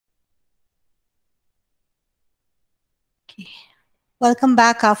Okay. Welcome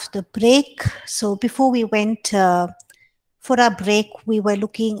back after the break. So before we went for our break, we were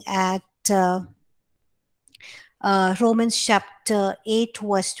looking at Romans chapter 8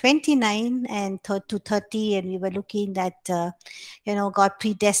 verse 29 and to 30, and we were looking at God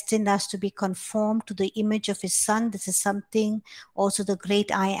predestined us to be conformed to the image of his son. This is something also the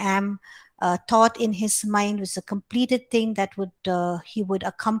great I am thought in his mind was a completed thing that would he would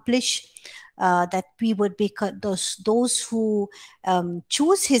accomplish. That we would be those who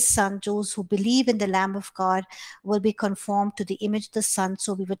choose his son, those who believe in the Lamb of God, will be conformed to the image of the Son.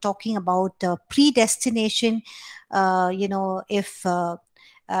 So we were talking about predestination. If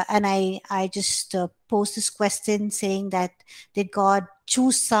and I just posed this question saying that did God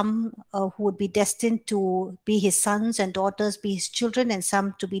choose some who would be destined to be his sons and daughters, be his children, and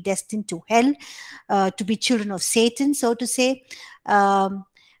some to be destined to hell, to be children of Satan, so to say.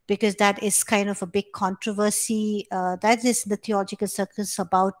 Because that is kind of a big controversy. That is the theological circles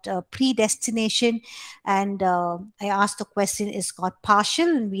about predestination. And I asked the question, is God partial?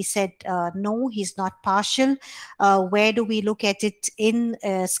 And we said, no, he's not partial. Where do we look at it in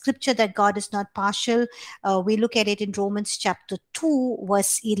scripture that God is not partial? We look at it in Romans chapter 2,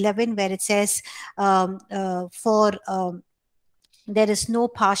 verse 11, where it says, there is no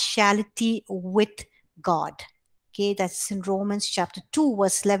partiality with God. Okay, that's in Romans chapter 2,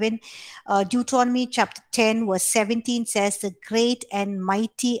 verse 11. Deuteronomy chapter 10, verse 17 says, the great and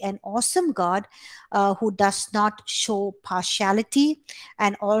mighty and awesome God who does not show partiality.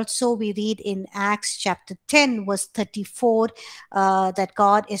 And also we read in Acts chapter 10, verse 34, that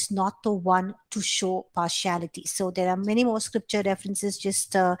God is not the one to show partiality. So there are many more scripture references,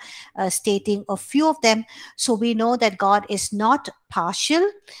 just stating a few of them. So we know that God is not partial.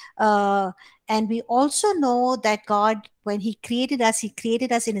 And we also know that God, when he created us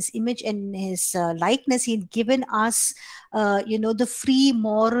in his image and his likeness. He'd given us, the free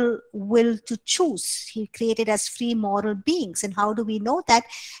moral will to choose. He created us free moral beings. And how do we know that?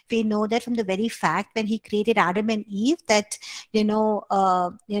 We know that from the very fact when he created Adam and Eve, that, he knew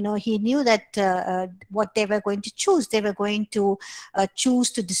that what they were going to choose. They were going to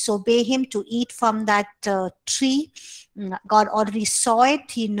choose to disobey him, to eat from that tree. God already saw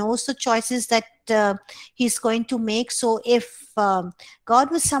it. He knows the choices that he's going to make. So if God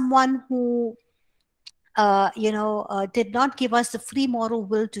was someone who did not give us the free moral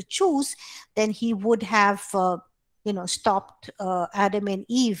will to choose, then he would have stopped Adam and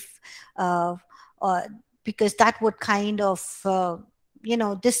Eve, because that would kind of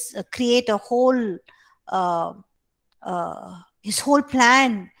create a whole his whole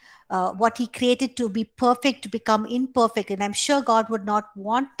plan, what he created to be perfect, to become imperfect. And I'm sure God would not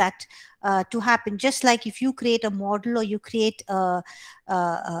want that to happen. Just like if you create a model or you create you're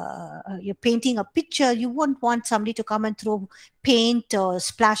painting a picture, you won't want somebody to come and throw paint or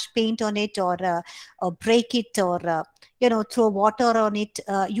splash paint on it, or break it, or throw water on it.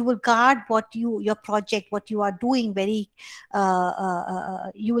 You will guard your project, what you are doing, very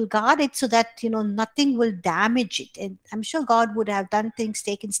you will guard it so that nothing will damage it. And I'm sure God would have done things,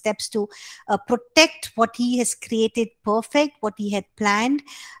 taken steps to protect what he has created perfect, what he had planned.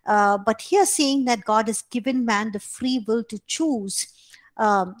 But here, seeing that God has given man the free will to choose,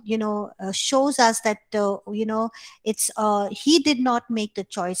 shows us that it's he did not make the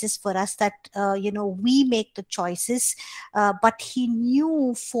choices for us, that we make the choices, but he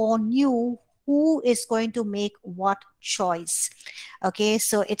foreknew who is going to make what choice. Okay,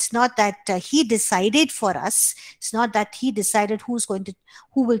 so it's not that he decided for us. It's not that he decided who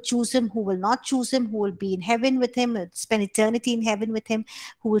will choose him, who will not choose him, who will be in heaven with him, spend eternity in heaven with him,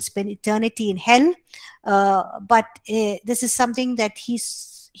 who will spend eternity in hell. But this is something that he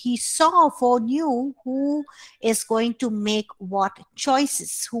foreknew who is going to make what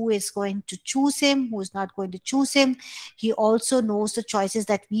choices, who is going to choose him, who is not going to choose him. He also knows the choices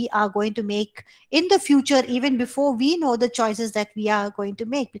that we are going to make in the future, even before we know the choices that we are going to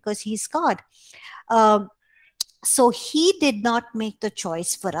make, because he's God. So he did not make the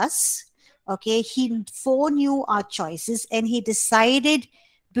choice for us. Okay, he foreknew our choices, and he decided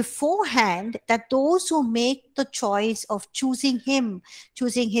beforehand that those who make the choice of choosing him,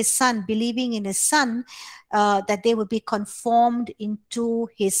 choosing his son, believing in his son, that they will be conformed into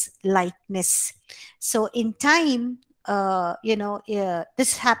his likeness. So in time,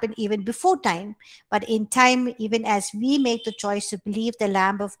 this happened even before time, but in time, even as we make the choice to believe the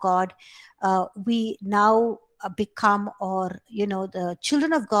Lamb of God, we now become, or the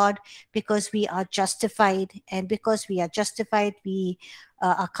children of God, because we are justified. And because we are justified, we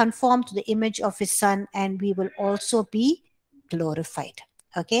are conformed to the image of his son, and we will also be glorified.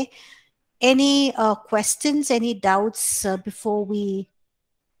 Okay, Any questions, any doubts before we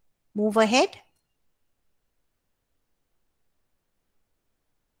move ahead?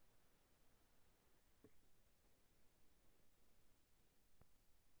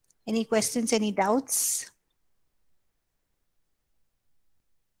 Any questions, any doubts?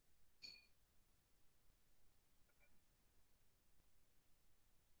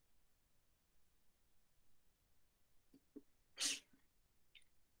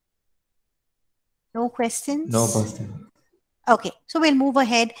 No questions? No, Pastor. Okay, so we'll move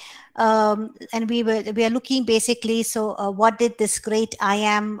ahead, and we are looking basically. So, what did this great I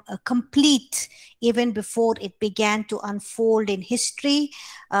am complete even before it began to unfold in history?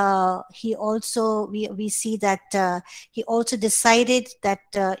 He also we see that he also decided that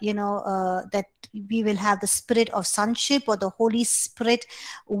that we will have the spirit of sonship, or the Holy Spirit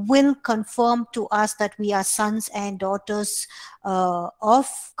will confirm to us that we are sons and daughters of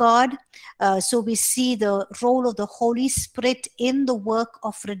God. So we see the role of the Holy Spirit in the work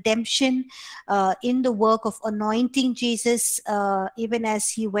of redemption, in the work of anointing Jesus, even as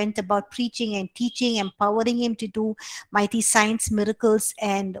he went about preaching and teaching, empowering him to do mighty signs, miracles,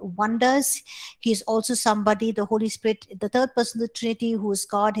 and wonders. He is also somebody, the Holy Spirit, the third person of the Trinity, who is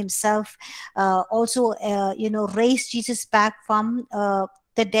God himself, also raised Jesus back from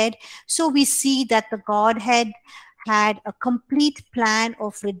the dead. So we see that the Godhead had a complete plan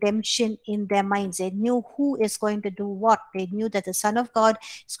of redemption in their minds. They knew who is going to do what. They knew that the Son of God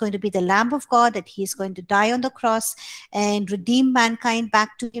is going to be the Lamb of God, that he is going to die on the cross and redeem mankind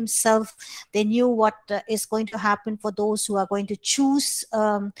back to himself. They knew what is going to happen for those who are going to choose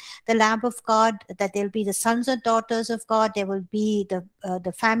the Lamb of God, that they'll be the sons and daughters of God. They will be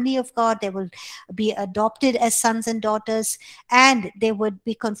the family of God. They will be adopted as sons and daughters, and they would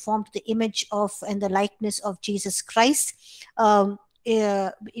be conformed to the image of and the likeness of Jesus Christ.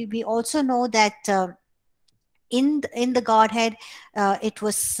 We also know that in the Godhead, it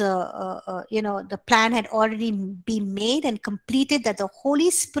was the plan had already been made and completed, that the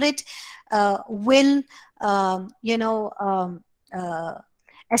Holy Spirit will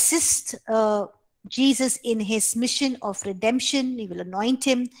assist Jesus in his mission of redemption. He will anoint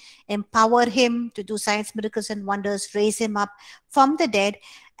him, empower him to do signs, miracles, and wonders, raise him up from the dead.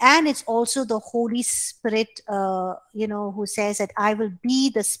 And it's also the Holy Spirit, who says that I will be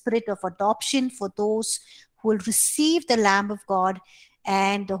the spirit of adoption for those who will receive the Lamb of God,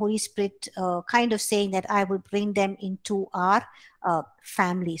 and the Holy Spirit kind of saying that I will bring them into our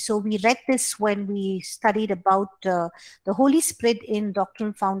family. So we read this when we studied about the Holy Spirit in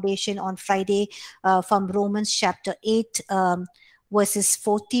Doctrinal Foundation on Friday, from Romans chapter 8, verses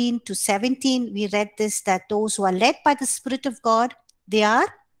 14 to 17. We read this, that those who are led by the Spirit of God, they are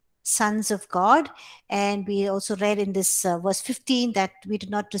sons of God. And we also read in this verse 15 that we do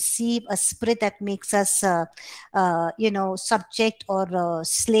not receive a spirit that makes us subject or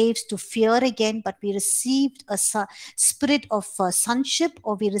slaves to fear again, but we received a spirit of sonship,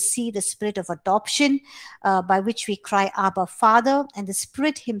 or we received the spirit of adoption, by which we cry, Abba, Father. And the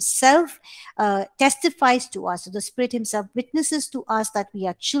Spirit himself testifies to us. So the Spirit himself witnesses to us that we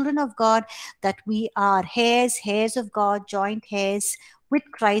are children of God, that we are heirs of God, joint heirs with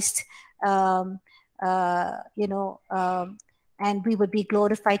Christ, um, and we would be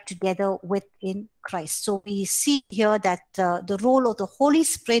glorified together within Christ. So we see here that the role of the Holy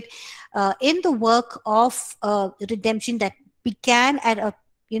Spirit in the work of redemption that began at a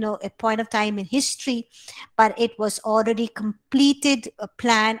point of time in history, but it was already completed, a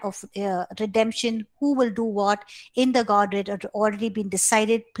plan of redemption, who will do what in the Godhead had already been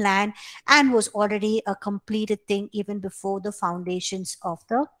decided, plan, and was already a completed thing even before the foundations of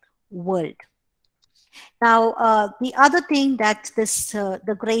the world. Now, the other thing that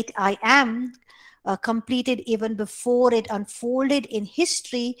the great I am completed even before it unfolded in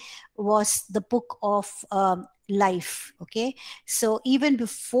history was the book of life. Okay, so even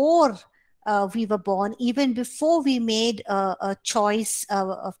before we were born, even before we made a choice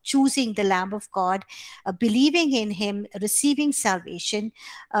of choosing the Lamb of God, believing in him, receiving salvation,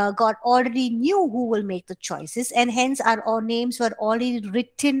 God already knew who will make the choices, and hence our names were already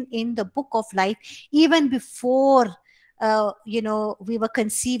written in the book of life even before we were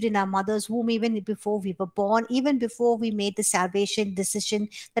conceived in our mother's womb, even before we were born, even before we made the salvation decision,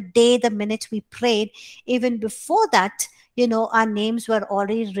 the minute we prayed, even before that, our names were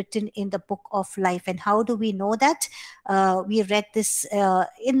already written in the book of life. And how do we know that? We read this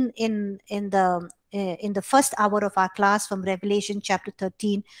in the first hour of our class from Revelation chapter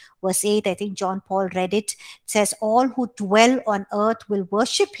 13, verse 8. I think John Paul read it. It says, all who dwell on earth will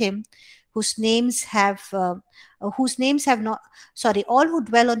worship him, whose names have not, sorry, all who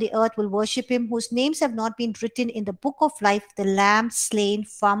dwell on the earth will worship him, whose names have not been written in the book of life, the Lamb slain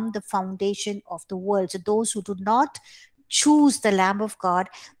from the foundation of the world. So those who do not choose the Lamb of God,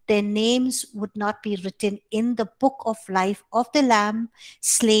 their names would not be written in the book of life of the Lamb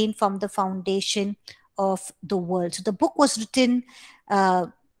slain from the foundation of the world. So the book was written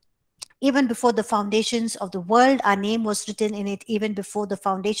even before the foundations of the world. Our name was written in it even before the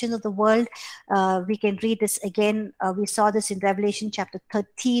foundations of the world. We can read this again. We saw this in Revelation chapter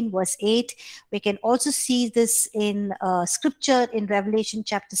 13, verse 8. We can also see this in scripture in Revelation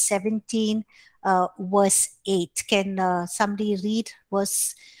chapter 17, verse 8. Can somebody read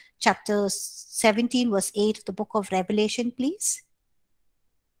chapter 17, verse 8 of the book of Revelation, please?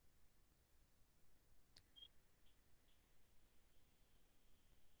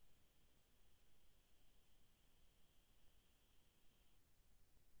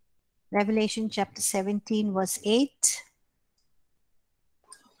 Revelation chapter 17, verse 8.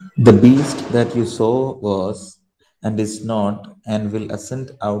 The beast that you saw was and is not, and will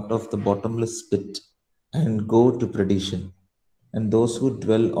ascend out of the bottomless pit and go to perdition. And those who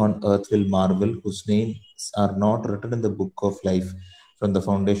dwell on earth will marvel, whose names are not written in the book of life from the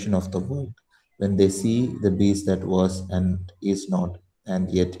foundation of the world, when they see the beast that was and is not, and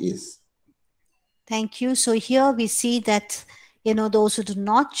yet is. Thank you. So here we see that, those who do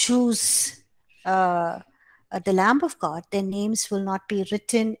not choose the Lamb of God, their names will not be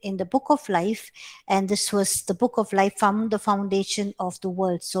written in the book of life. And this was the book of life from the foundation of the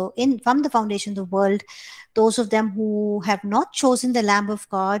world. So from the foundation of the world, those of them who have not chosen the Lamb of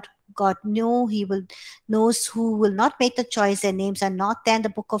God, God knows who will not make the choice. Their names are not there in the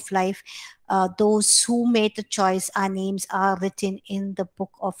book of life. Those who made the choice, our names are written in the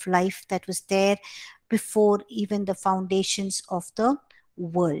book of life that was there before even the foundations of the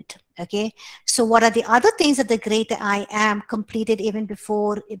world. Okay, so what are the other things that the great I am completed even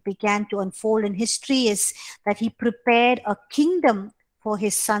before it began to unfold in history is that he prepared a kingdom for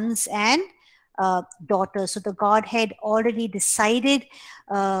his sons and daughters. So the Godhead already decided,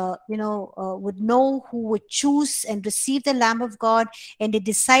 would know who would choose and receive the Lamb of God, and they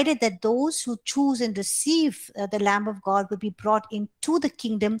decided that those who choose and receive the Lamb of God will be brought into the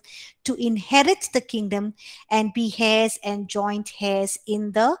kingdom to inherit the kingdom and be heirs and joint heirs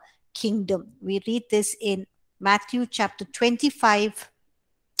in the kingdom. We read this in Matthew chapter 25,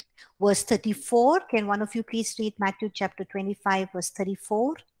 verse 34. Can one of you please read Matthew chapter 25, verse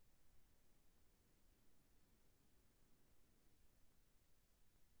 34?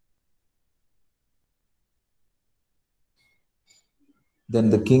 Then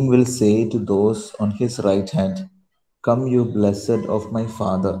the king will say to those on his right hand, come, you blessed of my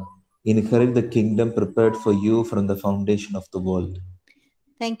Father, inherit the kingdom prepared for you from the foundation of the world.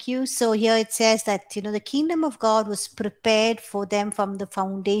 Thank you. So here it says that, the kingdom of God was prepared for them from the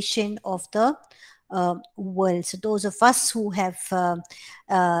foundation of the world. So those of us who have,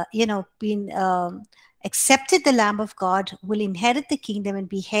 been accepted the Lamb of God will inherit the kingdom and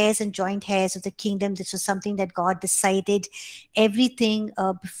be heirs and joint heirs of the kingdom. This was something that God decided everything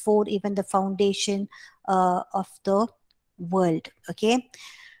before even the foundation of the world. Okay.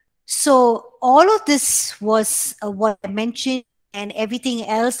 So all of this was what I mentioned, and everything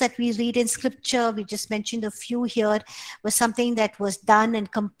else that we read in scripture, we just mentioned a few here, was something that was done and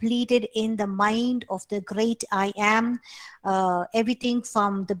completed in the mind of the great I am. Everything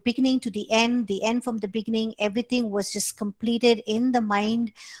from the beginning to the end from the beginning, everything was just completed in the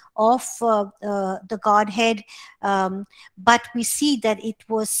mind of the Godhead. But we see that it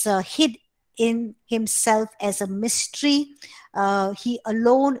was hid in himself as a mystery. He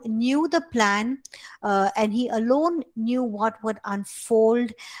alone knew the plan, and he alone knew what would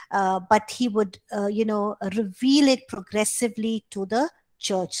unfold, but he would, reveal it progressively to the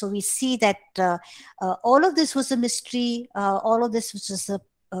church. So we see that all of this was a mystery. All of this was just a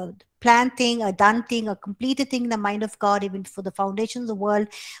planned thing, a done thing, a completed thing in the mind of God, even for the foundation of the world,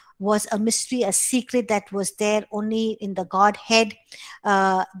 was a mystery, a secret that was there only in the Godhead.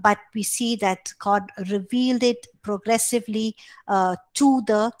 But we see that God revealed it progressively to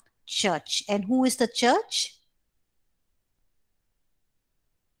the church. And who is the church?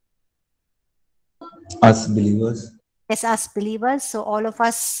 Us believers. Yes, us believers. So all of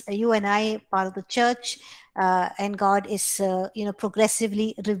us, you and I, part of the church, and God is,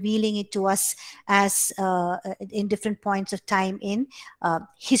 progressively revealing it to us as in different points of time in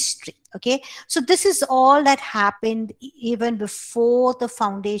history. Okay, so this is all that happened even before the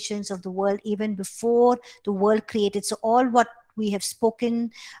foundations of the world, even before the world created. So all what we have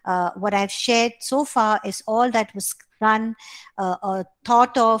spoken, what I've shared so far, is all that was done,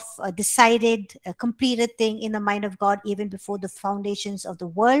 thought of, decided, completed thing in the mind of God even before the foundations of the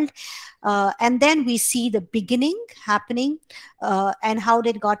world. And then we see the beginning happening. And how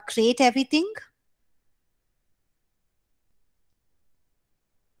did God create everything?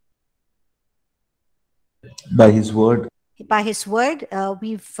 By His word. By his word.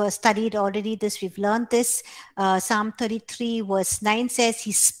 We've studied already this, we've learned this. Psalm 33 verse 9 says,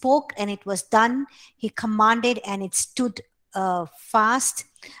 he spoke and it was done, he commanded and it stood fast.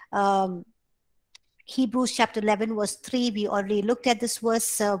 Hebrews chapter 11 verse 3, we already looked at this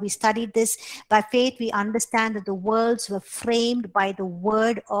verse, we studied this. By faith we understand that the worlds were framed by the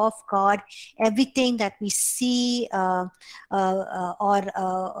word of God. Everything that we see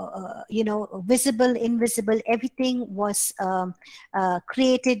visible, invisible, everything was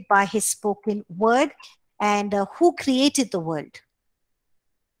created by his spoken word. And who created the world?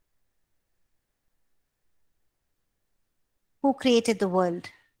 Who created the world?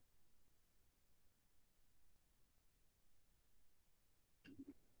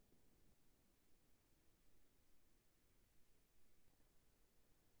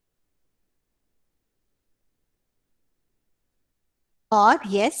 God,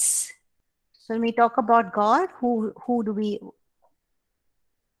 yes. So when we talk about God, who do we?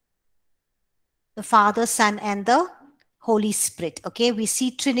 The Father, Son, and the Holy Spirit. Okay, we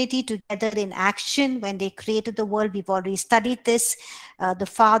see Trinity together in action when they created the world. We've already studied this. The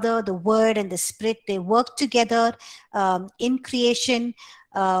Father, the Word, and the Spirit, they work together in creation.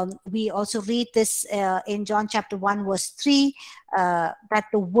 We also read this in John chapter 1 verse 3, that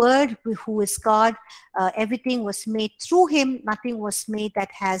the Word, who is God, everything was made through him. Nothing was made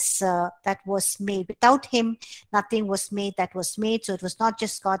that was made without him. Nothing was made that was made. So it was not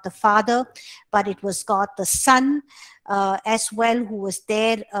just God the Father, but it was God the Son as well, who was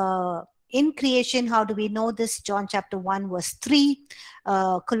there in creation. How do we know this? John chapter 1 verse 3,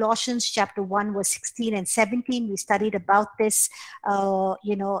 Colossians chapter 1 verse 16 and 17. We studied about this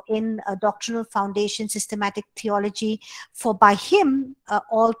in doctrinal foundation, systematic theology. For by him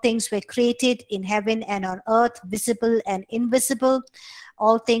all things were created in heaven and on earth, visible and invisible.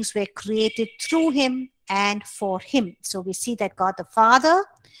 All things were created through him and for him. So we see that God the Father,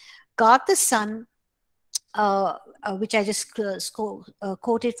 God the Son, which I just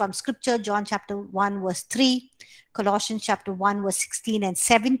quoted from scripture, John chapter 1 verse 3, Colossians chapter 1 verse 16 and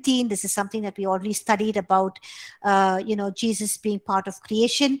 17. This is something that we already studied about, Jesus being part of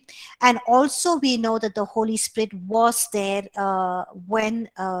creation. And also we know that the Holy Spirit was there when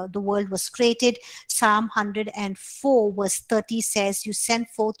the world was created. Psalm 104 verse 30 says, you send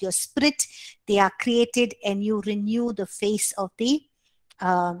forth your spirit, they are created, and you renew the face of the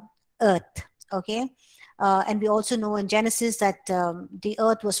earth. Okay. And we also know in Genesis that the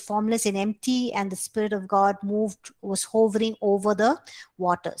earth was formless and empty, and the Spirit of God was hovering over the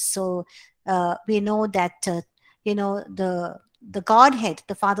waters. So we know that the Godhead,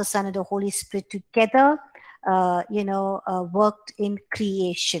 the Father, Son, and the Holy Spirit together, worked in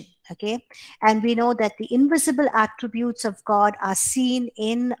creation. Okay, and we know that the invisible attributes of God are seen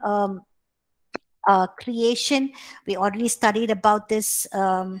in creation. We already studied about this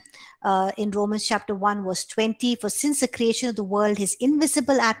in Romans chapter 1 verse 20. For since the creation of the world, his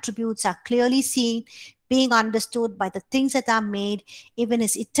invisible attributes are clearly seen, being understood by the things that are made, even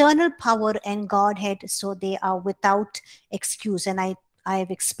his eternal power and Godhead, so they are without excuse. And I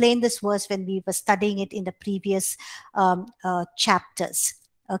have explained this verse when we were studying it in the previous chapters.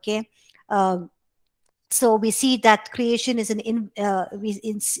 Okay. So we see that creation is in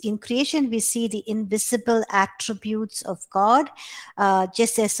creation we see the invisible attributes of God,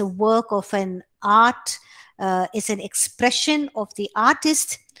 just as a work of an art is an expression of the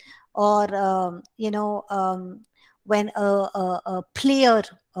artist, or when a player,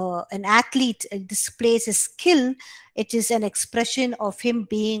 an athlete displays his skill, it is an expression of him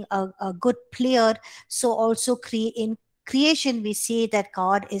being a good player. So also in creation we see that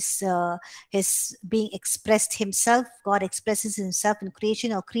God is being expressed himself. God expresses himself in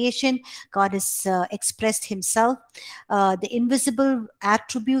creation, or creation God is expressed himself. The invisible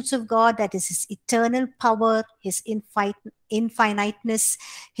attributes of God, that is his eternal power, his infiniteness,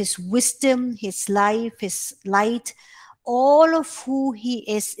 his wisdom, his life, his light, all of who he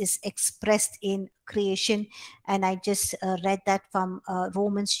is expressed in creation. And I just read that from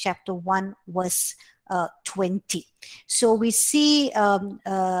Romans chapter 1 verse 20. So we see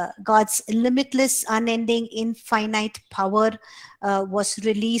God's limitless, unending, infinite power was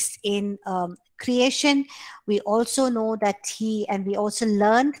released in creation. We also know that we also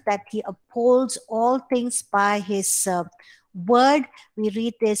learned that he upholds all things by his word. We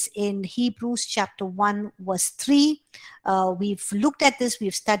read this in Hebrews chapter 1 verse 3. We've looked at this,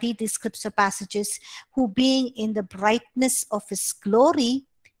 we've studied these scripture passages. Who being in the brightness of his glory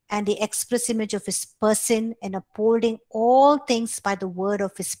and the express image of his person, and upholding all things by the word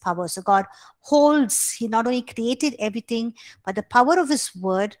of his power. So God holds, he not only created everything by the power of his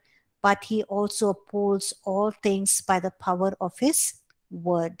word, but he also upholds all things by the power of his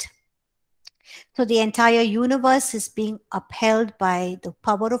word. So the entire universe is being upheld by the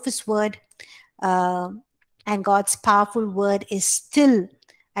power of his word, and God's powerful word is still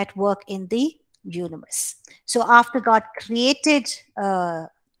at work in the universe. So after God created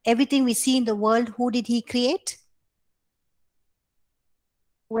everything we see in the world, who did he create?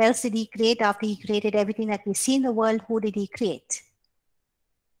 Who else did he create after he created everything that we see in the world? Who did he create?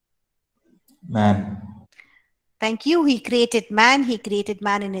 Man. Thank you. He created man. He created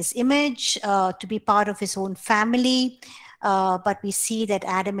man in his image to be part of his own family. But we see that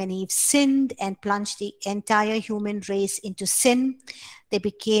Adam and Eve sinned and plunged the entire human race into sin. They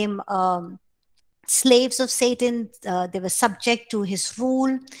became slaves of Satan. They were subject to his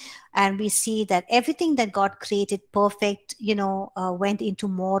rule. And we see that everything that God created perfect, went into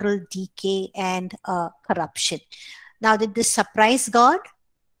moral decay and corruption. Now, did this surprise God?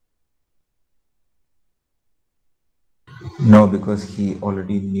 No, because he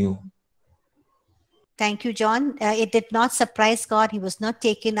already knew. Thank you, John. It did not surprise God. He was not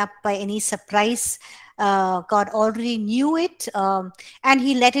taken up by any surprise. God already knew it, and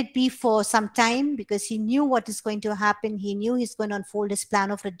he let it be for some time because he knew what is going to happen. He knew he's going to unfold his plan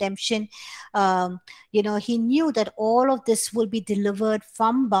of redemption. He knew that all of this will be delivered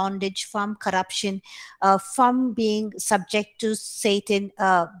from bondage, from corruption, from being subject to Satan,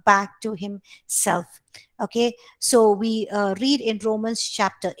 back to himself. Okay, so we read in Romans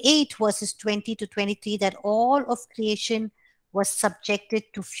chapter 8, verses 20 to 23, that all of creation was subjected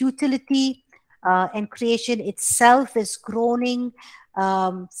to futility, and creation itself is groaning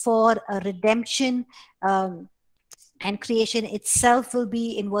for a redemption. And creation itself will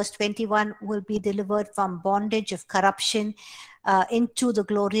be, in verse 21, will be delivered from bondage of corruption into the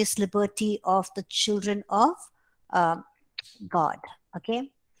glorious liberty of the children of God.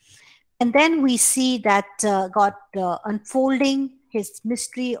 Okay. And then we see that God unfolding his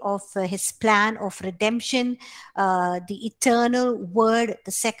mystery of his plan of redemption. The eternal word,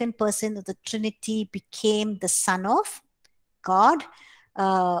 the second person of the Trinity, became the Son of God.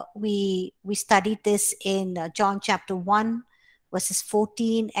 We studied this in John chapter 1, verses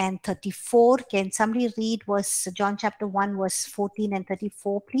 14 and 34. Can somebody read John chapter 1, verse 14 and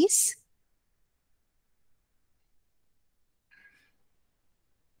 34, please?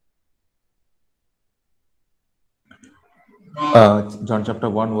 John chapter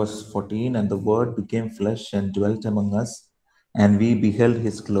 1, verse 14, and the word became flesh and dwelt among us, and we beheld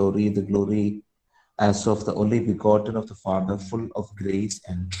his glory, the glory as of the only begotten of the Father, full of grace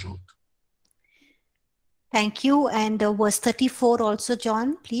and truth. Thank you. And verse 34 also,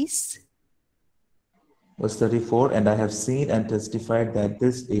 John, please. Verse 34, and I have seen and testified that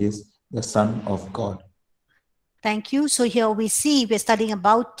this is the Son of God. Thank you. So here we see, we're studying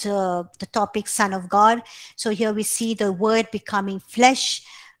about the topic Son of God. So here we see the word becoming flesh,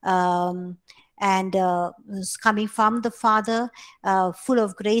 and is coming from the Father, full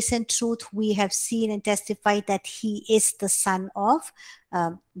of grace and truth. We have seen and testified that he is the Son of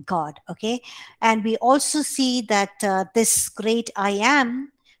God. Okay. And we also see that this great I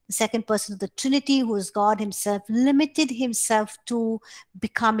am, the second person of the Trinity, who is God himself, limited himself to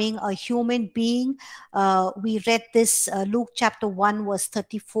becoming a human being. We read this, Luke chapter 1, verse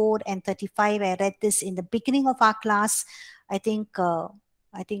 34 and 35. I read this in the beginning of our class. I think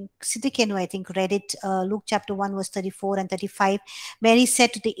Sidikenu, read it, Luke chapter 1, verse 34 and 35. Mary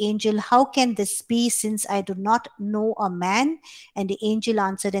said to the angel, "How can this be, since I do not know a man?" And the angel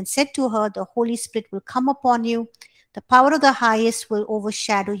answered and said to her, "The Holy Spirit will come upon you. The power of the highest will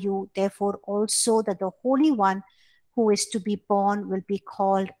overshadow you. Therefore also that the Holy One who is to be born will be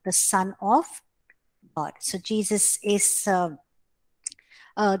called the Son of God." So Jesus is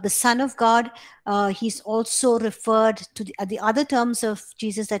the Son of God. He's also referred to the other terms of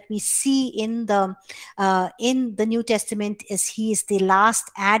Jesus that we see in the New Testament is he is the last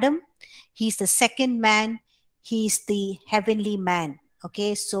Adam, he's the second man, he's the heavenly man.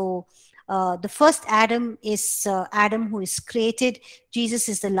 Okay, so the first Adam is Adam who is created. Jesus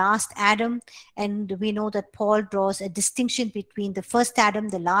is the last Adam, and we know that Paul draws a distinction between the first Adam,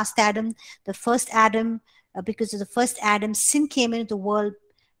 the last Adam. The first Adam, because of the first Adam, sin came into the world,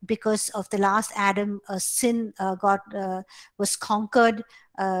 because of the last Adam, sin was conquered.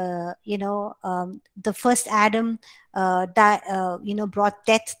 The first Adam brought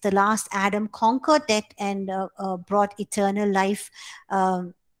death. The last Adam conquered death and brought eternal life.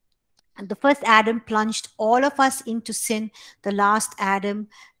 And the first Adam plunged all of us into sin. The last Adam,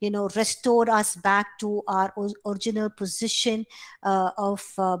 restored us back to our original position of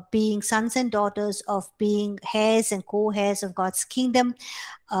being sons and daughters, of being heirs and co-heirs of God's kingdom,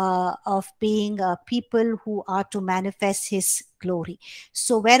 of being people who are to manifest His glory.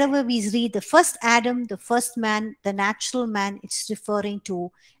 So wherever we read the first Adam, the first man, the natural man, it's referring to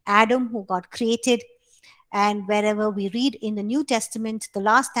Adam who got created. And wherever we read in the New Testament, the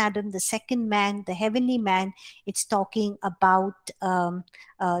last Adam, the second man, the heavenly man, it's talking about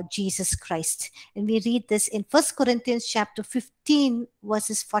Jesus Christ. And we read this in 1 Corinthians chapter 15,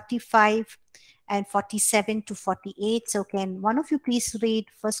 verses 45 and 47 to 48. So can one of you please read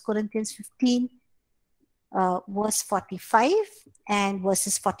 1 Corinthians 15, verse 45 and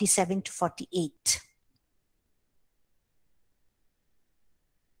verses 47 to 48.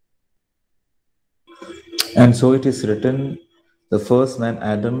 And so it is written, the first man,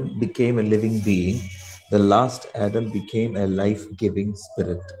 Adam, became a living being. The last Adam became a life-giving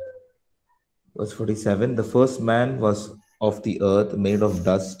spirit. Verse 47, the first man was of the earth, made of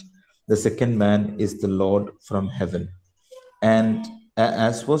dust. The second man is the Lord from heaven. And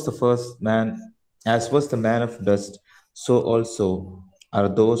as was the first man, as was the man of dust, so also are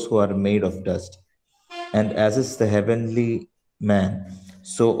those who are made of dust. And as is the heavenly man,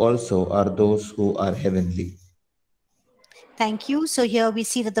 so also are those who are heavenly. Thank you. So here we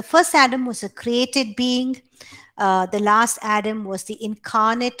see that the first Adam was a created being. The last Adam was the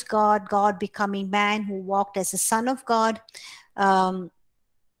incarnate God, God becoming man who walked as a son of God. And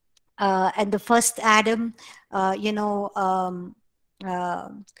the first Adam,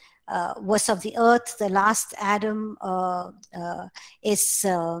 was of the earth. The last Adam is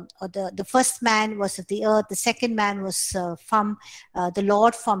the first man was of the earth. The second man was from the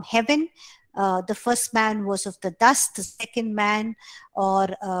Lord from heaven. The first man was of the dust. The second man, or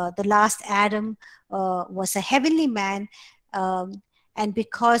the last Adam, was a heavenly man. And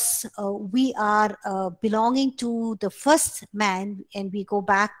because we are belonging to the first man, and we go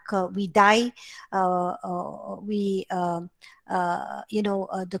back, we die,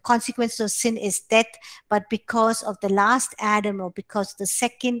 the consequence of sin is death. But because of the last Adam, or because the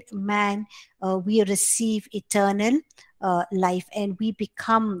second man, we receive eternal life, and we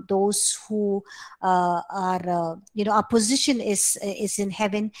become those who are, our position is in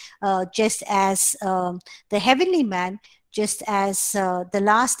heaven, just as the heavenly man, just as the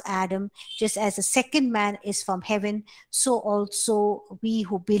last Adam, just as the second man is from heaven, so also we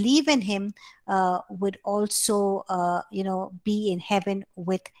who believe in him would also, be in heaven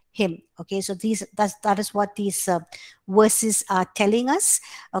with him. Okay, so that is what these verses are telling us.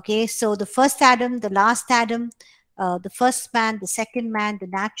 Okay, so the first Adam, the last Adam, the first man, the second man, the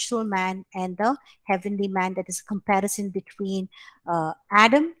natural man, and the heavenly man. That is a comparison between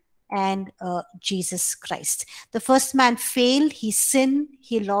Adam and Jesus Christ. The first man failed, he sinned,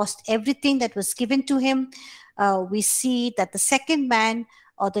 he lost everything that was given to him. We see that the second man,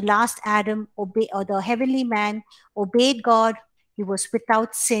 or the last Adam, or the heavenly man, obeyed God. He was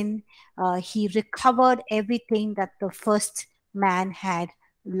without sin. He recovered everything that the first man had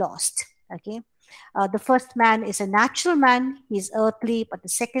lost. Okay. The first man is a natural man, he's earthly, but the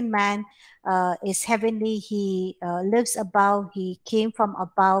second man is heavenly. He lives above, he came from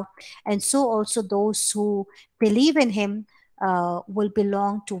above, and so also those who believe in him will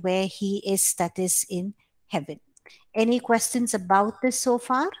belong to where he is, that is in heaven. Any questions about this so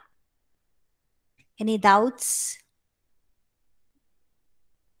far? Any doubts?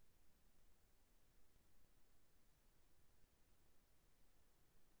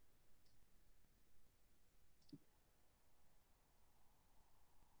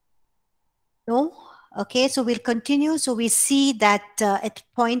 No? Okay, so we'll continue. So we see that at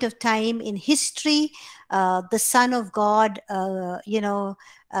point of time in history, the Son of God, the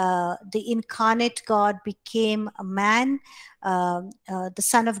incarnate God became a man. The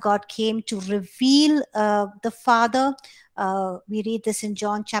Son of God came to reveal the Father. We read this in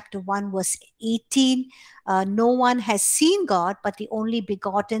John chapter 1, verse 18. No one has seen God, but the only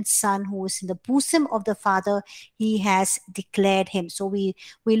begotten Son who is in the bosom of the Father, he has declared him. So we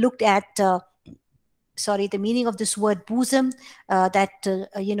looked at the meaning of this word bosom, that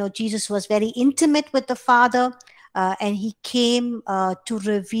Jesus was very intimate with the Father, and he came to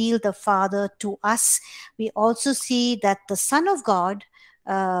reveal the Father to us. We also see that the Son of God,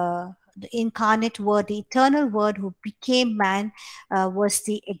 the incarnate word, the eternal word who became man, was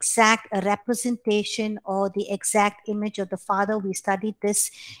the exact representation or the exact image of the Father. We studied this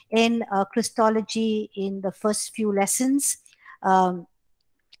in Christology in the first few lessons.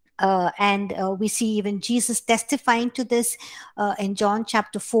 And we see even Jesus testifying to this in John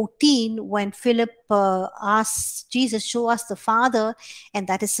chapter 14, when Philip asks Jesus, show us the Father, and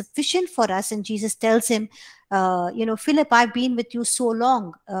that is sufficient for us. And Jesus tells him, Philip, I've been with you so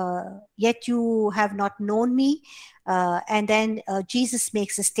long, yet you have not known me. And then Jesus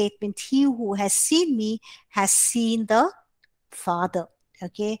makes a statement, he who has seen me has seen the Father.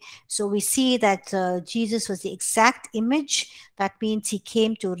 Okay, so we see that Jesus was the exact image. That means he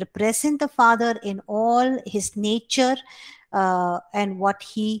came to represent the Father in all his nature and what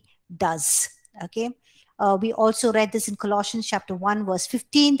he does. Okay, we also read this in Colossians chapter 1 verse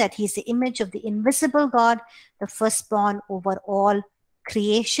 15, that he is the image of the invisible God, the firstborn over all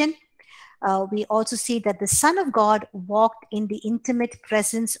creation. We also see that the Son of God walked in the intimate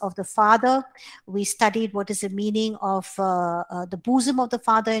presence of the Father. We studied what is the meaning of the bosom of the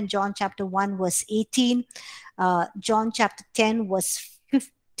Father in John chapter 1 verse 18. John chapter 10 verse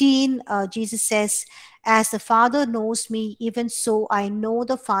 15, Jesus says, as the Father knows me, even so I know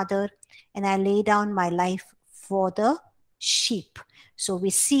the Father, and I lay down my life for the sheep. So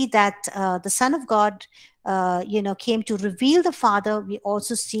we see that the Son of God came to reveal the Father. We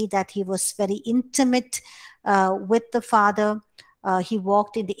also see that he was very intimate with the Father. He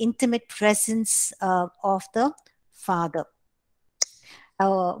walked in the intimate presence of the Father.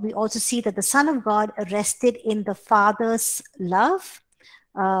 We also see that the Son of God rested in the Father's love.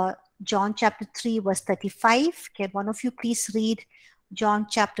 John chapter 3 verse 35. Can one of you please read John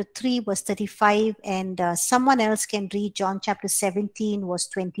chapter 3 verse 35, and someone else can read John chapter 17 verse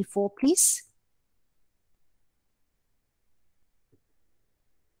 24, please.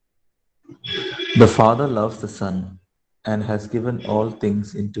 The Father loves the Son and has given all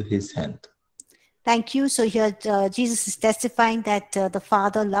things into his hand. Thank you. So here Jesus is testifying that the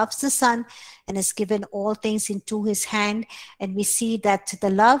Father loves the Son and has given all things into his hand. And we see that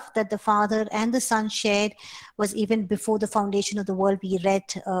the love that the Father and the Son shared was even before the foundation of the world. We read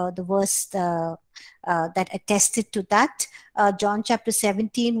the verse that attested to that. John chapter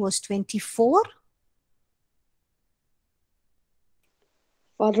 17 verse 24.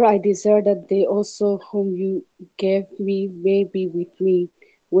 Father, I desire that they also whom you gave me may be with me,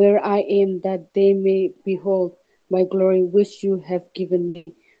 where I am, that they may behold my glory which you have given me.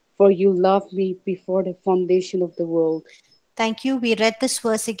 For you loved me before the foundation of the world. Thank you. We read this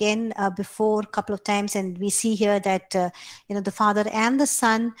verse again before a couple of times, and we see here that the Father and the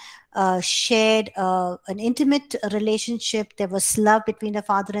Son shared an intimate relationship. There was love between the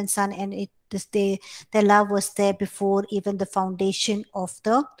Father and Son, and their love was there before even the foundation of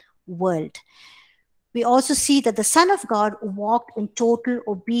the world. We also see that the Son of God walked in total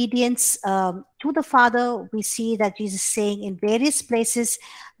obedience to the Father. We see that Jesus saying in various places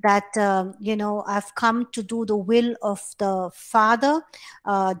that, I've come to do the will of the Father.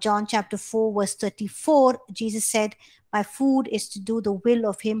 John chapter 4, verse 34, Jesus said, my food is to do the will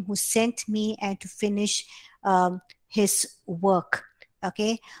of him who sent me and to finish his work.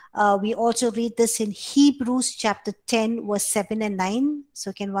 Okay, we also read this in Hebrews chapter 10 verse 7 and 9.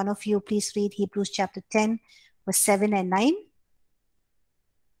 So can one of you please read Hebrews chapter 10 verse 7 and 9?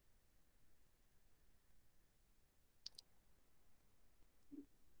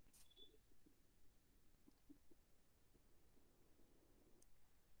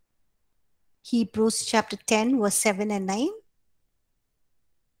 Hebrews chapter 10 verse 7 and 9.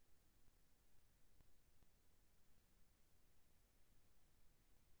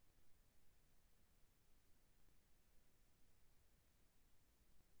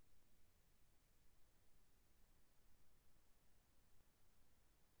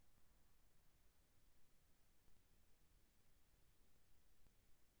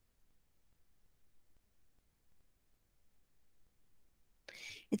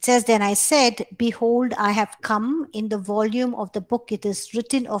 It says, then I said, behold, I have come. In the volume of the book it is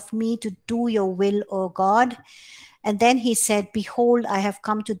written of me to do your will, O God. And then he said, behold, I have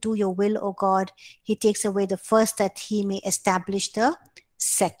come to do your will, O God. He takes away the first that he may establish the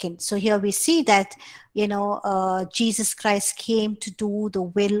second. So here we see that, Jesus Christ came to do the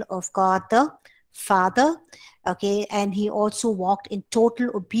will of God the Father. Okay, and he also walked in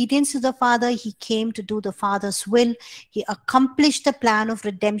total obedience to the Father. He came to do the Father's will. He accomplished the plan of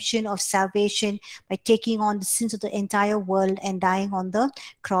redemption, of salvation, by taking on the sins of the entire world and dying on the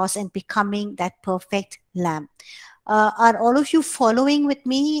cross and becoming that perfect lamb. Are all of you following with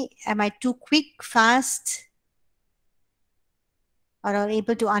me? Am I too quick, fast? or are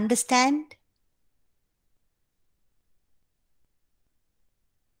able to understand?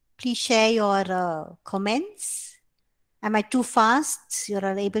 Please share your comments. Am I too fast? You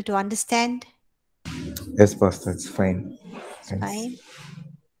are able to understand? Yes, Pastor, it's fine. It's Thanks. fine.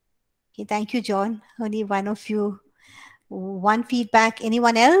 Okay, thank you, John. Only one of you. One feedback.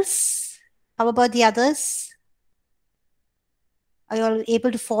 Anyone else? How about the others? Are you all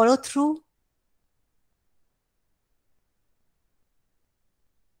able to follow through?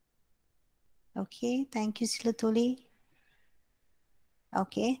 Okay, thank you, Silatuli.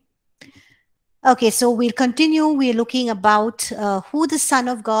 Okay. Okay, so we'll continue. We're looking about who the Son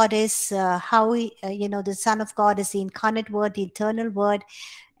of God is, how he, the Son of God is the incarnate Word, the eternal Word,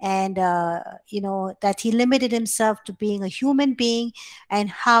 and that he limited himself to being a human being.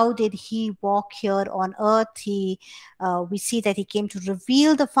 And how did he walk here on earth? We see that he came to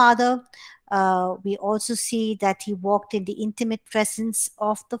reveal the Father. We also see that he walked in the intimate presence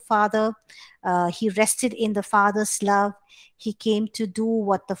of the Father. He rested in the Father's love. He came to do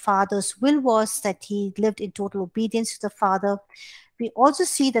what the Father's will was, that he lived in total obedience to the Father. We also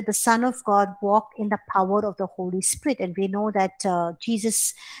see that the Son of God walked in the power of the Holy Spirit. And we know that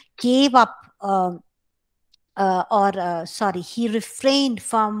Jesus gave up. He refrained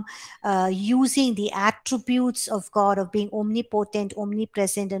from using the attributes of God, of being omnipotent,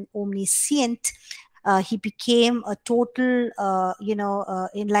 omnipresent, and omniscient. He became a total,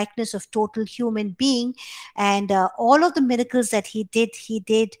 in likeness of total human being. And all of the miracles that he did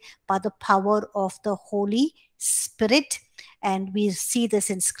by the power of the Holy Spirit. And we see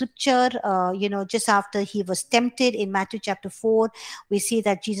this in scripture, just after he was tempted in Matthew chapter 4, we see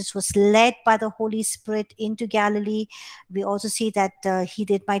that Jesus was led by the Holy Spirit into Galilee. We also see that he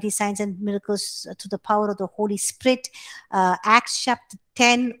did mighty signs and miracles to the power of the Holy Spirit. Acts chapter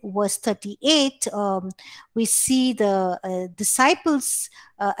 10, verse 38, we see the disciples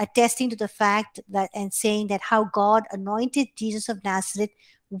attesting to the fact that and saying that how God anointed Jesus of Nazareth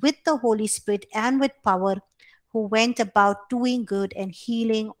with the Holy Spirit and with power, who went about doing good and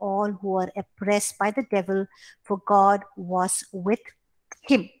healing all who were oppressed by the devil, for God was with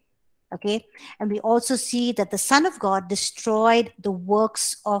him. Okay. And we also see that the Son of God destroyed the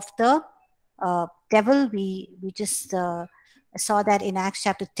works of the devil. We just saw that in Acts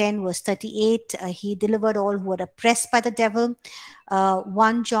chapter 10, verse 38. He delivered all who were oppressed by the devil.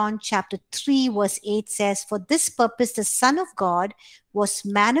 1 John chapter 3, verse 8 says, for this purpose the Son of God was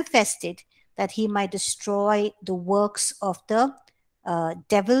manifested, that he might destroy the works of the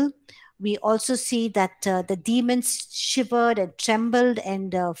devil. We also see that the demons shivered and trembled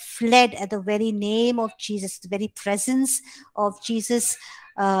and fled at the very name of Jesus, the very presence of Jesus.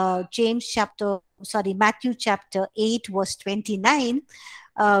 Matthew chapter 8, verse 29.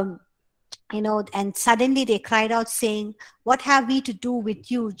 Um, and suddenly they cried out, saying, what have we to do with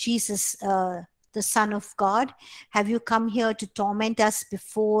you, Jesus, the Son of God? Have you come here to torment us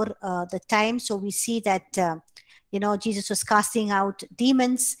before the time? So we see that Jesus was casting out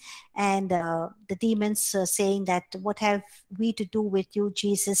demons, and the demons saying that, what have we to do with you,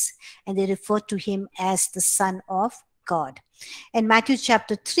 Jesus? And they refer to him as the Son of God. And Mark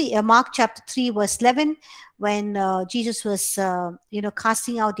chapter 3, verse 11, when Jesus was,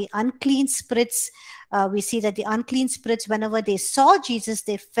 casting out the unclean spirits, we see that the unclean spirits, whenever they saw Jesus,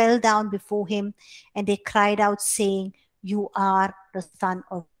 they fell down before him and they cried out, saying, you are the Son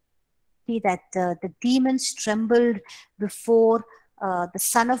of God. So we see that the demons trembled before the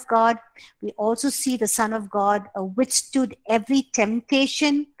Son of God. We also see the Son of God withstood every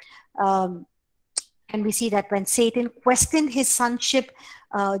temptation. Um, and we see that when Satan questioned his sonship,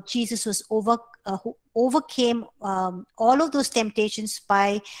 Jesus was who overcame all of those temptations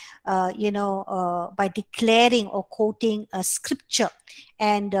by declaring or quoting a scripture.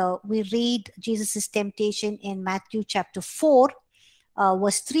 And we read Jesus' temptation in Matthew chapter 4,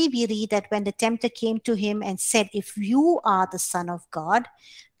 verse 3. We read that when the tempter came to him and said, if you are the Son of God,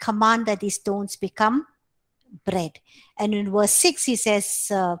 command that these stones become bread. And in verse 6, he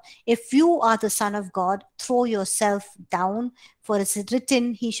says, if you are the Son of God, throw yourself down, for it is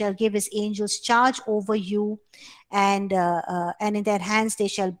written, he shall give his angels charge over you, and in their hands they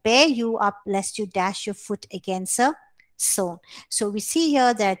shall bear you up, lest you dash your foot against a stone. So we see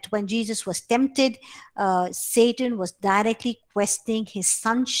here that when Jesus was tempted, Satan was directly questioning his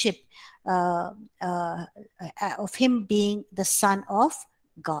sonship, uh, uh, of him being the Son of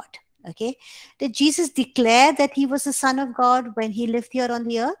God. Okay. Did Jesus declare that he was the Son of God when he lived here on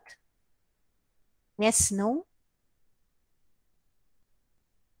the earth? Yes, no?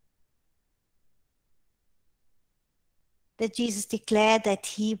 Did Jesus declare that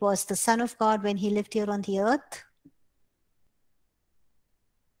he was the Son of God when he lived here on the earth?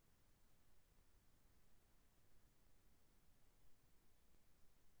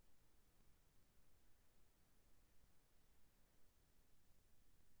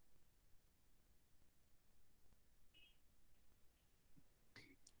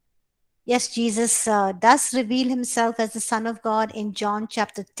 Yes, Jesus does reveal himself as the Son of God in John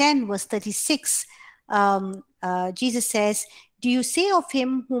chapter 10, verse 36. Jesus says, "Do you say of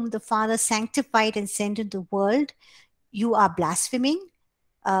him whom the Father sanctified and sent into the world, you are blaspheming?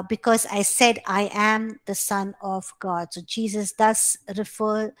 Because I said I am the Son of God." So Jesus does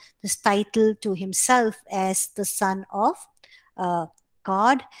refer this title to himself as the Son of uh,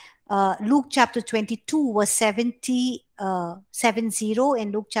 God. Luke chapter 22 verse 70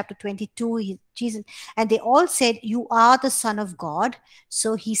 in Luke chapter 22, Jesus, and they all said, "You are the Son of God."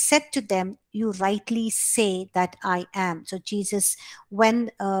 So he said to them, "You rightly say that I am." So Jesus,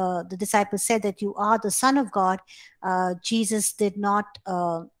 when the disciples said that you are the Son of God, Jesus did not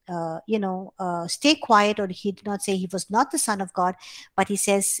stay quiet, or he did not say he was not the Son of God, but he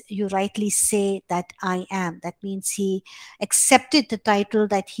says, "You rightly say that I am." That means he accepted the title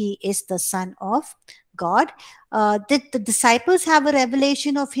that he is the Son of God. Did the disciples have a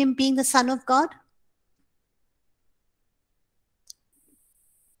revelation of him being the Son of God?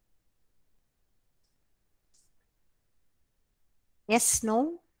 Yes,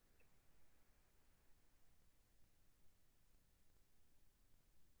 no?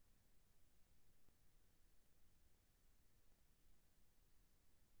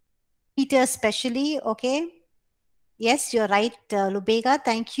 Peter especially, okay? Yes, you're right, Lubega.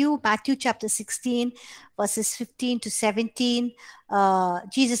 Thank you. Matthew chapter 16, verses 15 to 17.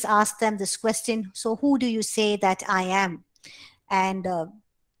 Jesus asked them this question: "So who do you say that I am?" And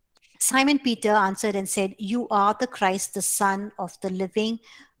Simon Peter answered and said, "You are the Christ, the Son of the living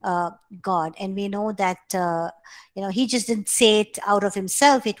God." And we know that he just didn't say it out of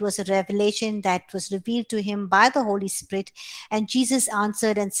himself. It was a revelation that was revealed to him by the Holy Spirit. And Jesus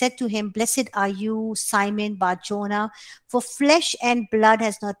answered and said to him, "Blessed are you, Simon Bar-Jonah, for flesh and blood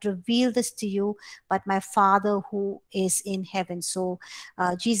has not revealed this to you, but my Father who is in heaven." So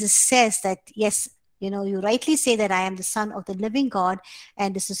Jesus says that, yes, you rightly say that I am the Son of the living God,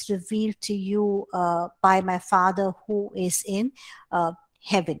 and this is revealed to you by my Father who is in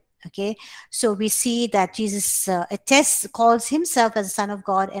heaven. Okay, so we see that Jesus attests, calls himself as the Son of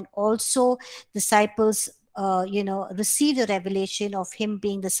God, and also disciples receive the revelation of him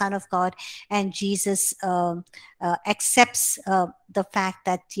being the Son of God, and Jesus accepts the fact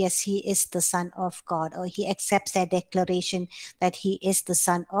that yes, he is the Son of God, or he accepts their declaration that he is the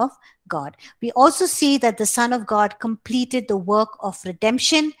Son of God. We also see that the Son of God completed the work of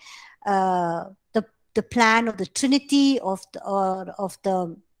redemption, the plan of the Trinity, of the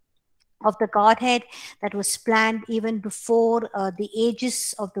Godhead, that was planned even before the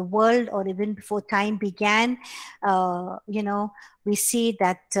ages of the world, or even before time began. We see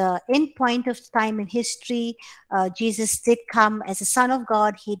that in point of time in history, Jesus did come as a Son of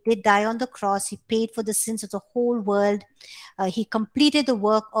God. He did die on the cross. He paid for the sins of the whole world. He completed the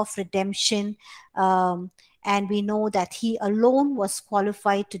work of redemption. And we know that he alone was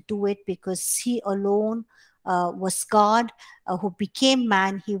qualified to do it, because he alone was God who became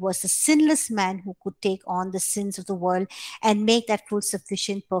man. He was a sinless man who could take on the sins of the world and make that full,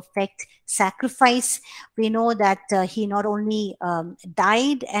 sufficient, perfect sacrifice. We know that he not only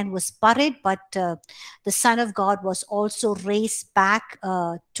died and was buried, but the Son of God was also raised back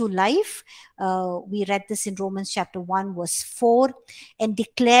to life. We read this in Romans chapter 1, verse 4, and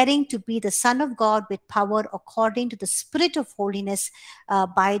declaring to be the Son of God with power according to the Spirit of holiness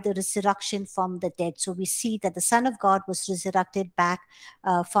by the resurrection from the dead. So we see that the Son of God was resurrected back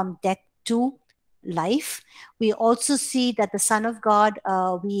from death to life. We also see that the Son of God,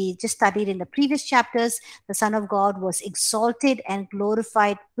 we just studied in the previous chapters, the Son of God was exalted and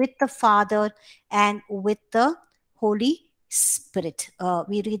glorified with the Father and with the Holy Spirit.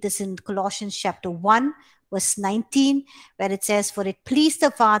 We read this in Colossians chapter 1, verse 19, where it says, "For it pleased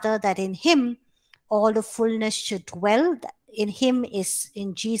the Father that in him all the fullness should dwell." In him is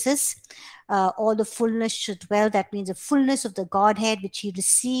in Jesus. All the fullness should dwell. That means the fullness of the Godhead, which he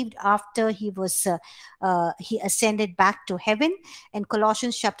received after he ascended back to heaven. In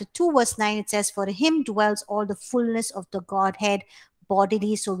Colossians chapter 2, verse 9, it says, "For him dwells all the fullness of the Godhead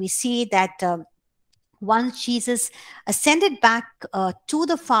bodily." So we see that once Jesus ascended back to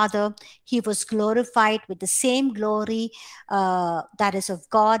the Father, he was glorified with the same glory that is of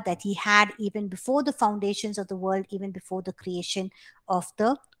God, that he had even before the foundations of the world, even before the creation of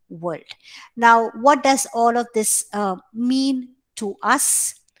the world. Now, what does all of this mean to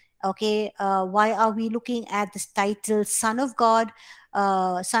us? Okay, why are we looking at this title, Son of God?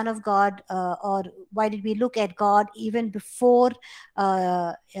 Son of God, or why did we look at God even before,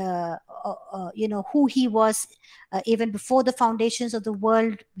 who He was, even before the foundations of the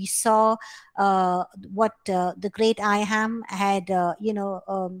world? We saw what the great I Am had, uh,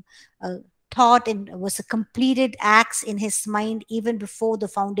 thought and was a completed acts in His mind even before the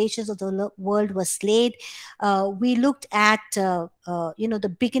foundations of the world was laid. We looked at the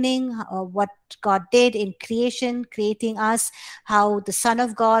beginning, what God did in creation, creating us, how the Son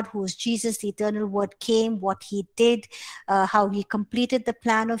of God, who is Jesus, the eternal Word, came, what He did, how He completed the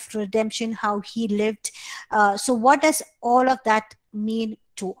plan of redemption, how He lived. So what does all of that mean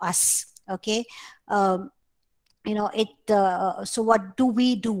to us? Okay. um, so what do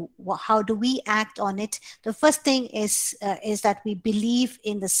we do? How do we act on it? The first thing is that we believe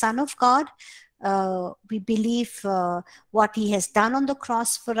in the Son of God. We believe what He has done on the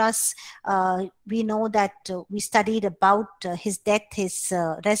cross for us. We know that we studied about His death, His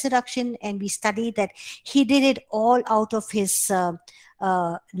resurrection, and we studied that He did it all out of His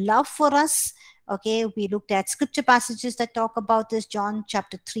love for us. Okay, we looked at scripture passages that talk about this. John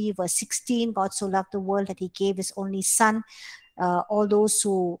chapter 3, verse 16, God so loved the world that He gave His only Son. All those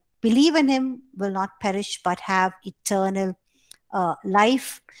who believe in Him will not perish but have eternal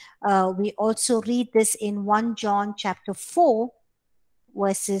life. We also read this in 1 John chapter 4,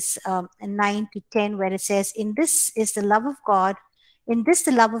 verses 9 to 10, where it says, In this is the love of God. In this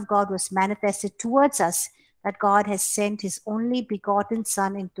the love of God was manifested towards us, that God has sent His only begotten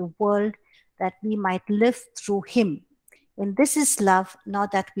Son into the world that we might live through Him. And this is love,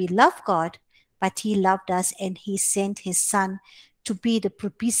 not that we love God, but He loved us and He sent His Son to be the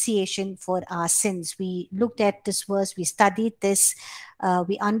propitiation for our sins. We looked at this verse, we studied this,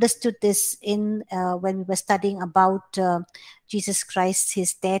 we understood this in when we were studying about Jesus Christ,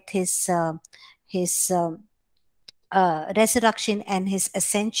 His death, His resurrection, and His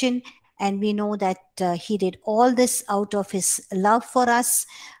ascension. And we know that He did all this out of His love for us.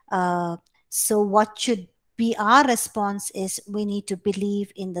 So what should be our response is we need to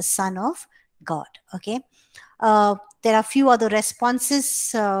believe in the Son of God. Okay. There are a few other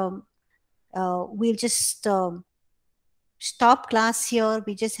responses. We'll just stop class here.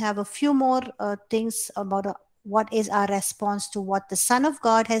 We just have a few more things about what is our response to what the Son of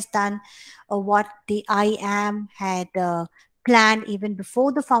God has done, or what the I Am had planned even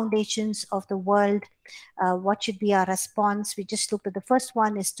before the foundations of the world. What should be our response? We just looked at the first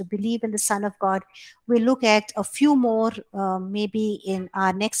one is to believe in the Son of God. We'll look at a few more maybe in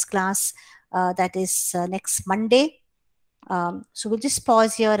our next class, that is next Monday. So we'll just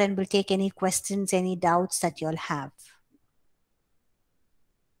pause here and we'll take any questions, any doubts that you'll have.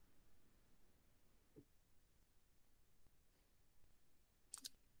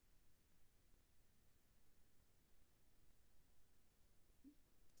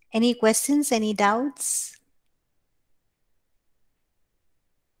 Any questions, any doubts?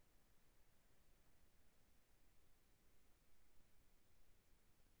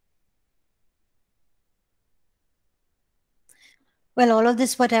 Well, all of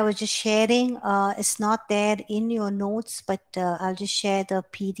this, what I was just sharing, is not there in your notes, but I'll just share the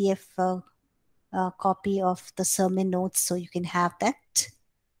PDF copy of the sermon notes so you can have that.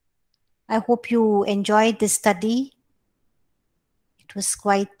 I hope you enjoyed this study. It was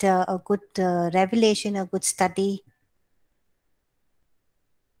quite a good revelation, a good study.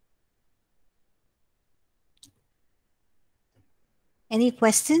 Any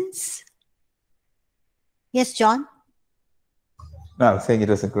questions? Yes, John? No, I was saying it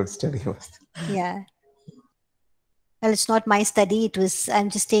was a good study. Yeah. Well, it's not my study. I'm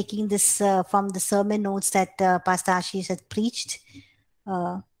just taking this from the sermon notes that Pastor Ashish had preached.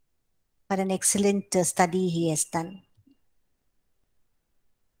 But an excellent study he has done.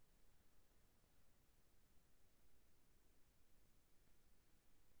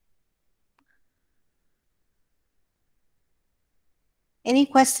 Any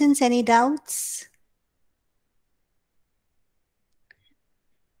questions, any doubts?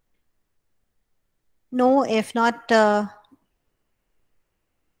 No, if not,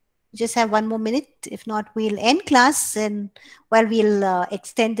 just have one more minute. If not, we'll end class, and we'll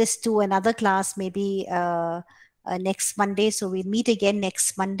extend this to another class maybe next Monday. So we'll meet again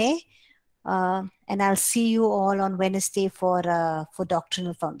next Monday, and I'll see you all on Wednesday for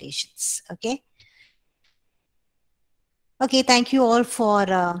doctrinal foundations. Okay. Okay. Thank you all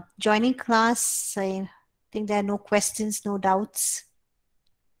for joining class. I think there are no questions, no doubts.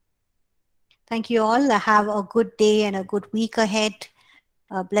 Thank you all. Have a good day and a good week ahead.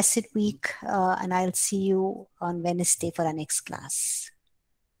 A blessed week, and I'll see you on Wednesday for our next class.